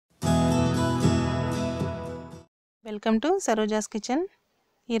Welcome to Saroja's kitchen.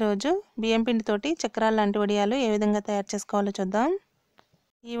 ఈరోజు బియ్యం పిండి తోటి చక్రాల లాంటి వడియాలు ఏ విధంగా తయారు చేసుకోవాలో చూద్దాం.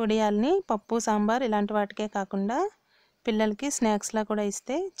 ఈ వడియాల్ని పప్పు, సాంబార్ ఇలాంటి వాటికే కాకుండా పిల్లలకి స్నాక్స్లా కూడా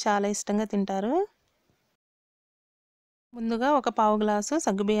ఇస్తే చాలా ఇష్టంగా తింటారు. ముందుగా ఒక పావు గ్లాసు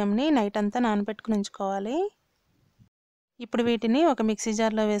సగ్గుబియ్యంని నైట్ అంతా నానబెట్టుకుని ఉంచుకోవాలి. ఇప్పుడు వీటిని ఒక మిక్సీ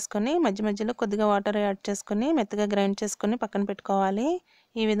జార్లో వేసుకొని మధ్య మధ్యలో కొద్దిగా వాటర్ యాడ్ చేసుకొని మెత్తగా గ్రైండ్ చేసుకొని పక్కన పెట్టుకోవాలి.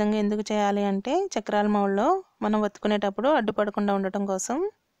 ఈ విధంగా ఎందుకు చేయాలి అంటే చక్రాల మౌల్లో మనం ఒత్తుకునేటప్పుడు అడ్డుపడకుండా ఉండటం కోసం.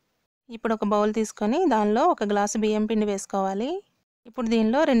 ఇప్పుడు ఒక బౌల్ తీసుకొని దానిలో ఒక గ్లాసు బియ్యం పిండి వేసుకోవాలి. ఇప్పుడు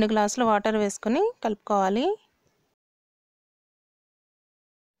దీనిలో 2 గ్లాసుల వాటర్ వేసుకొని కలుపుకోవాలి.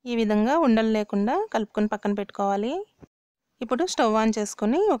 ఈ విధంగా ఉండలు లేకుండా కలుపుకొని పక్కన పెట్టుకోవాలి. ఇప్పుడు స్టవ్ ఆన్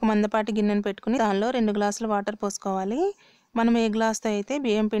చేసుకొని ఒక మందపాటి గిన్నెను పెట్టుకుని దానిలో 2 గ్లాసుల వాటర్ పోసుకోవాలి. మనం ఏ గ్లాస్తో అయితే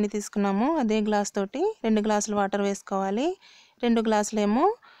బియ్యం పిండి తీసుకున్నామో అదే గ్లాస్ తోటి 2 గ్లాసుల వాటర్ వేసుకోవాలి. 2 గ్లాసులేమో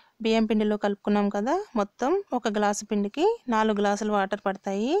బియ్యం పిండిలో కలుపుకున్నాం కదా, మొత్తం ఒక గ్లాసు పిండికి 4 గ్లాసుల వాటర్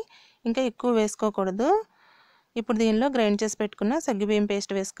పడతాయి. ఇంకా ఎక్కువ వేసుకోకూడదు. ఇప్పుడు దీనిలో గ్రైండ్ చేసి పెట్టుకున్న సగ్గుబియ్యం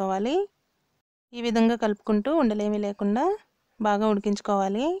పేస్ట్ వేసుకోవాలి. ఈ విధంగా కలుపుకుంటూ ఉండలేమీ లేకుండా బాగా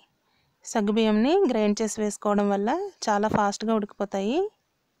ఉడికించుకోవాలి. సగ్గుబియ్యంని గ్రైండ్ చేసి వేసుకోవడం వల్ల చాలా ఫాస్ట్గా ఉడికిపోతాయి.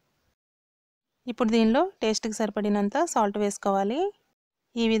 ఇప్పుడు దీనిలో టేస్ట్కి సరిపడినంత సాల్ట్ వేసుకోవాలి.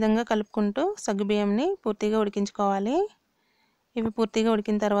 ఈ విధంగా కలుపుకుంటూ సగ్గుబియ్యంని పూర్తిగా ఉడికించుకోవాలి. ఇవి పూర్తిగా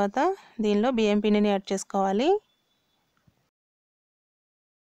ఉడికిన తర్వాత దీనిలో బియ్యం పిండిని యాడ్ చేసుకోవాలి.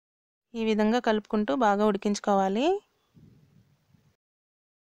 ఈ విధంగా కలుపుకుంటూ బాగా ఉడికించుకోవాలి.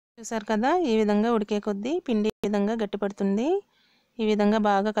 చూసారు కదా, ఈ విధంగా ఉడికే కొద్దీ పిండి ఈ విధంగా గట్టిపడుతుంది. ఈ విధంగా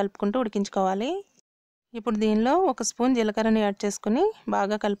బాగా కలుపుకుంటూ ఉడికించుకోవాలి. ఇప్పుడు దీనిలో 1 స్పూన్ జీలకర్రని యాడ్ చేసుకుని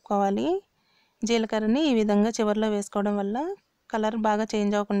బాగా కలుపుకోవాలి. జీలకర్రని ఈ విధంగా చివరిలో వేసుకోవడం వల్ల కలర్ బాగా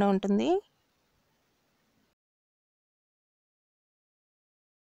చేంజ్ అవ్వకుండా ఉంటుంది.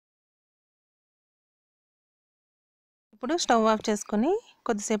 ఇప్పుడు స్టవ్ ఆఫ్ చేసుకొని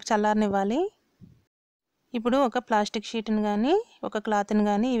కొద్దిసేపు చల్లారనివ్వాలి. ఇప్పుడు ఒక ప్లాస్టిక్ షీట్ని కానీ ఒక క్లాత్ని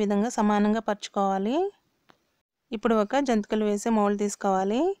కానీ ఈ విధంగా సమానంగా పరుచుకోవాలి. ఇప్పుడు ఒక జంతికలు వేసే మౌల్డ్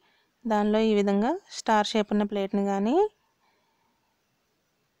తీసుకోవాలి. దానిలో ఈ విధంగా స్టార్ షేప్ ఉన్న ప్లేట్ని కానీ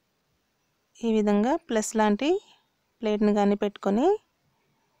ఈ విధంగా ప్లస్ లాంటి ప్లేట్ని కానీ పెట్టుకొని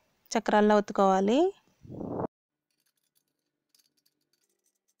చక్రాల్లో ఒత్తుకోవాలి.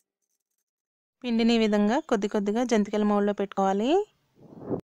 పిండిని ఈ విధంగా కొద్ది కొద్దిగా జంతికల మౌల్డ్లో పెట్టుకోవాలి.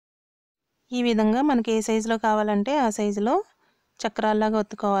 ఈ విధంగా మనకి ఏ సైజులో కావాలంటే ఆ సైజులో చక్రాల్లాగా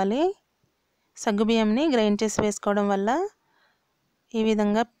ఒత్తుకోవాలి. సగ్గుబియ్యంని గ్రైండ్ చేసి వేసుకోవడం వల్ల ఈ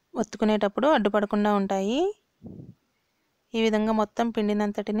విధంగా ఒత్తుకునేటప్పుడు అడ్డుపడకుండా ఉంటాయి. ఈ విధంగా మొత్తం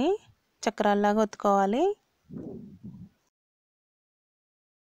పిండినంతటిని చక్రాల్లాగా ఒత్తుకోవాలి.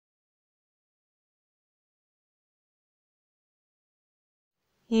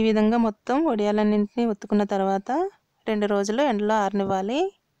 ఈ విధంగా మొత్తం వడియాలన్నింటినీ ఒత్తుకున్న తర్వాత 2 రోజులు ఎండలో ఆరనివ్వాలి.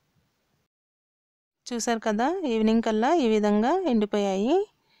 చూసారు కదా, ఈవినింగ్ కల్లా ఈ విధంగా ఎండిపోయాయి.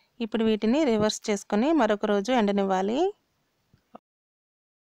 ఇప్పుడు వీటిని రివర్స్ చేసుకొని మరొక రోజు ఎండనివ్వాలి.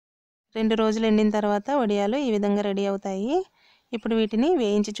 2 రోజులు ఎండిన తర్వాత వడియాలు ఈ విధంగా రెడీ అవుతాయి. ఇప్పుడు వీటిని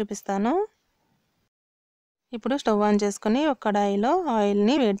వేయించి చూపిస్తాను. ఇప్పుడు స్టవ్ ఆన్ చేసుకొని ఒక కడాయిలో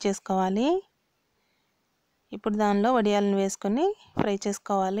ఆయిల్ని వేడి చేసుకోవాలి. ఇప్పుడు దానిలో వడియాలను వేసుకొని ఫ్రై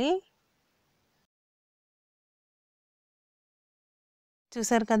చేసుకోవాలి.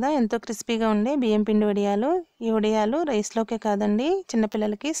 చూసారు కదా, ఎంతో క్రిస్పీగా ఉండే బియ్యం పిండి వడియాలు. ఈ వడియాలు రైస్లోకే కాదండి,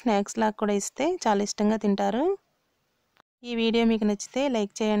 చిన్నపిల్లలకి స్నాక్స్ లాగా కూడా ఇస్తే చాలా ఇష్టంగా తింటారు. ఈ వీడియో మీకు నచ్చితే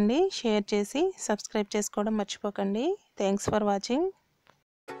లైక్ చేయండి, షేర్ చేసి సబ్స్క్రైబ్ చేసుకోవడం మర్చిపోకండి. Thanks for watching.